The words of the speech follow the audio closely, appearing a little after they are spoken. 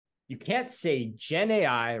You can't say Gen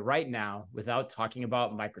AI right now without talking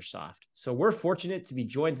about Microsoft. So we're fortunate to be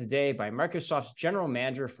joined today by Microsoft's General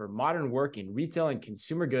Manager for Modern Work in Retail and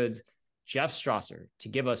Consumer Goods, Jeff Strasser, to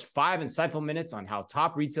give us 5 insightful minutes on how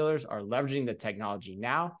top retailers are leveraging the technology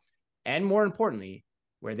now, and more importantly,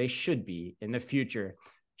 where they should be in the future.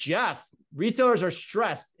 Jeff, retailers are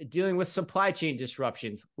stressed at dealing with supply chain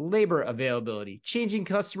disruptions, labor availability, changing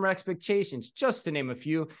customer expectations, just to name a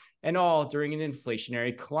few, and all during an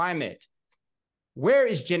inflationary climate. Where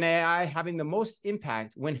is Gen AI having the most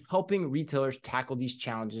impact when helping retailers tackle these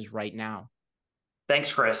challenges right now?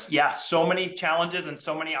 Thanks, Chris. Yeah, so many challenges and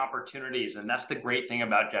so many opportunities. And that's the great thing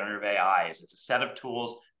about generative AI is it's a set of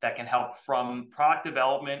tools that can help from product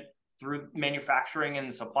development through manufacturing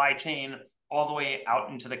and supply chain, all the way out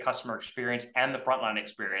into the customer experience and the frontline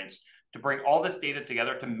experience to bring all this data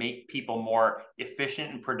together to make people more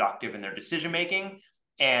efficient and productive in their decision-making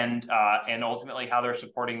and ultimately how they're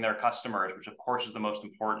supporting their customers, which of course is the most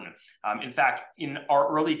important. In fact, in our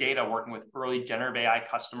early data, working with early generative AI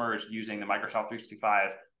customers using the Microsoft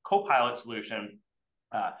 365 Copilot solution,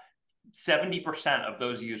 70% of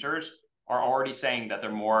those users are already saying that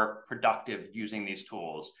they're more productive using these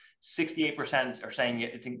tools. 68% are saying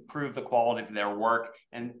it's improved the quality of their work,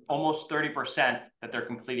 and almost 30% that they're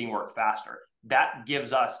completing work faster. That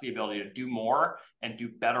gives us the ability to do more and do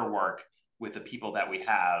better work with the people that we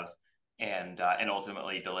have, and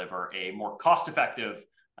ultimately deliver a more cost-effective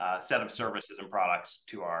set of services and products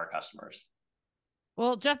to our customers.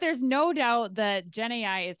 Well, Jeff, there's no doubt that Gen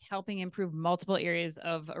AI is helping improve multiple areas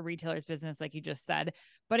of a retailer's business, like you just said,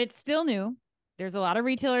 but it's still new. There's a lot of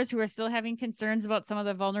retailers who are still having concerns about some of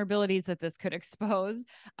the vulnerabilities that this could expose.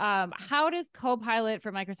 How does Copilot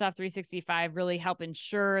for Microsoft 365 really help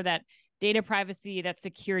ensure that data privacy, that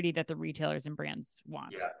security that the retailers and brands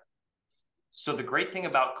want? Yeah. So the great thing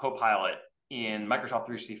about Copilot in Microsoft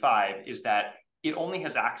 365 is that it only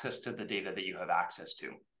has access to the data that you have access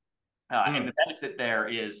to. And the benefit there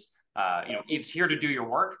is, it's here to do your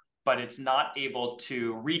work, but it's not able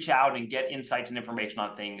to reach out and get insights and information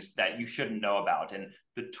on things that you shouldn't know about. And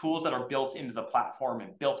the tools that are built into the platform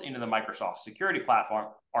and built into the Microsoft security platform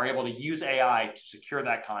are able to use AI to secure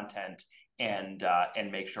that content and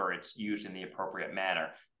make sure it's used in the appropriate manner.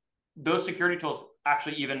 Those security tools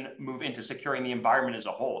actually even move into securing the environment as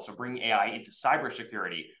a whole. So bringing AI into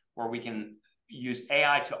cybersecurity, where we can use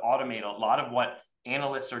AI to automate a lot of what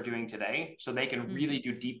analysts are doing today, so they can really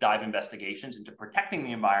do deep dive investigations into protecting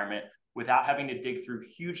the environment without having to dig through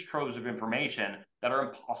huge troves of information that are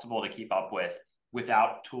impossible to keep up with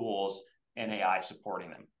without tools and AI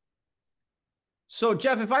supporting them. So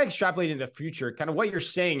Jeff, if I extrapolate into the future, kind of what you're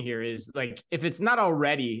saying here is, like, if it's not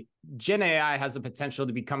already, Gen AI has the potential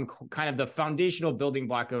to become kind of the foundational building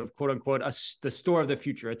block of, quote unquote, the store of the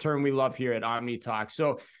future, a term we love here at OmniTalk.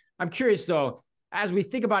 So I'm curious though, as we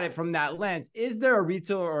think about it from that lens, is there a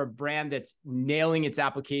retailer or a brand that's nailing its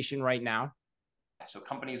application right now? So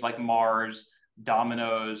companies like Mars,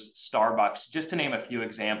 Domino's, Starbucks, just to name a few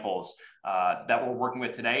examples that we're working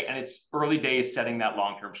with today. And it's early days setting that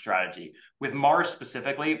long-term strategy. With Mars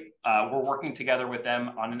specifically, we're working together with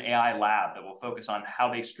them on an AI lab that will focus on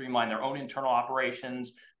how they streamline their own internal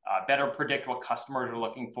operations, better predict what customers are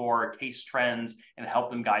looking for, taste trends, and help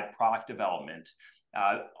them guide product development.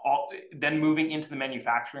 Then moving into the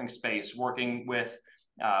manufacturing space, working with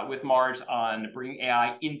Mars on bringing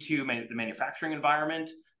AI into the manufacturing environment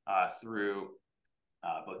through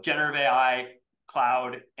both generative AI,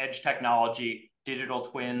 cloud, edge technology, digital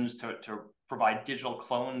twins to provide digital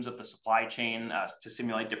clones of the supply chain to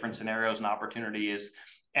simulate different scenarios and opportunities.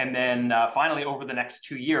 And then finally, over the next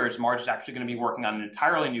 2 years, Mars is actually going to be working on an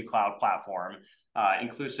entirely new cloud platform,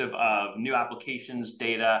 inclusive of new applications,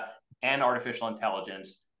 data, and artificial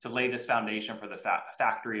intelligence to lay this foundation for the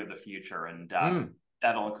factory of the future. And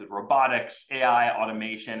that'll include robotics, AI,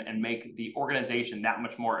 automation, and make the organization that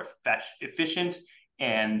much more efficient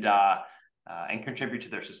and contribute to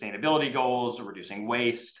their sustainability goals, reducing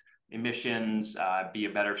waste, emissions, be a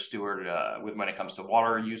better steward when it comes to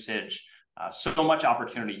water usage. So much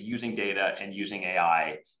opportunity using data and using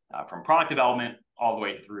AI from product development all the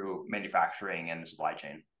way through manufacturing and the supply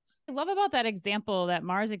chain. I love about that example, that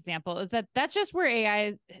Mars example, is that that's just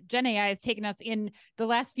where Gen AI has taken us in the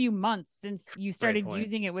last few months since you started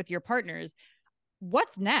using it with your partners.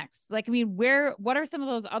 What's next? Like, I mean, what are some of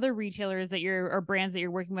those other retailers or brands that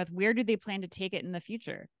you're working with? Where do they plan to take it in the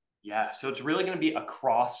future? Yeah, so it's really going to be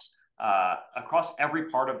across every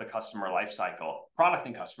part of the customer lifecycle, product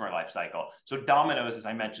and customer lifecycle. So Domino's, as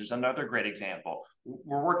I mentioned, is another great example.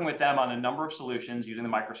 We're working with them on a number of solutions using the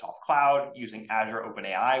Microsoft Cloud, using Azure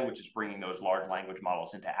OpenAI, which is bringing those large language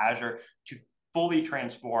models into Azure to fully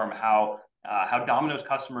transform how Domino's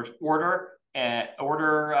customers order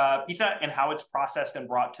pizza and how it's processed and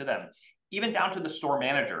brought to them, even down to the store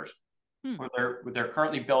managers, where they're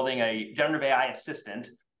currently building a generative AI assistant,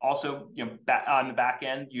 also on the back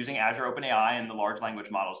end using Azure OpenAI and the large language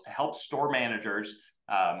models to help store managers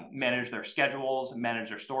manage their schedules, manage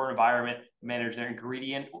their store environment, manage their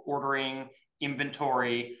ingredient ordering,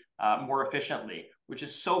 inventory more efficiently, which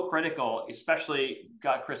is so critical, especially,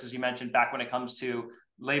 Chris, as you mentioned, back when it comes to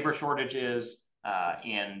labor shortages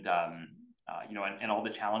and all the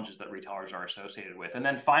challenges that retailers are associated with. And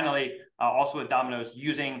then finally, also with Domino's,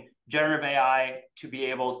 using generative AI to be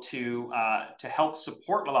able to help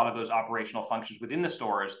support a lot of those operational functions within the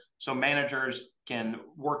stores, so managers can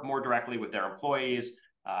work more directly with their employees,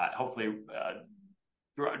 hopefully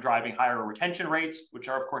driving higher retention rates, which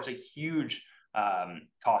are, of course, a huge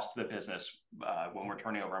cost to the business when we're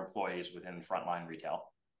turning over employees within frontline retail.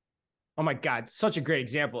 Oh my God, such a great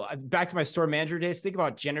example. Back to my store manager days, think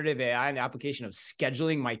about generative AI and the application of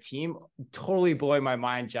scheduling my team. Totally blowing my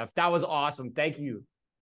mind, Jeff. That was awesome. Thank you.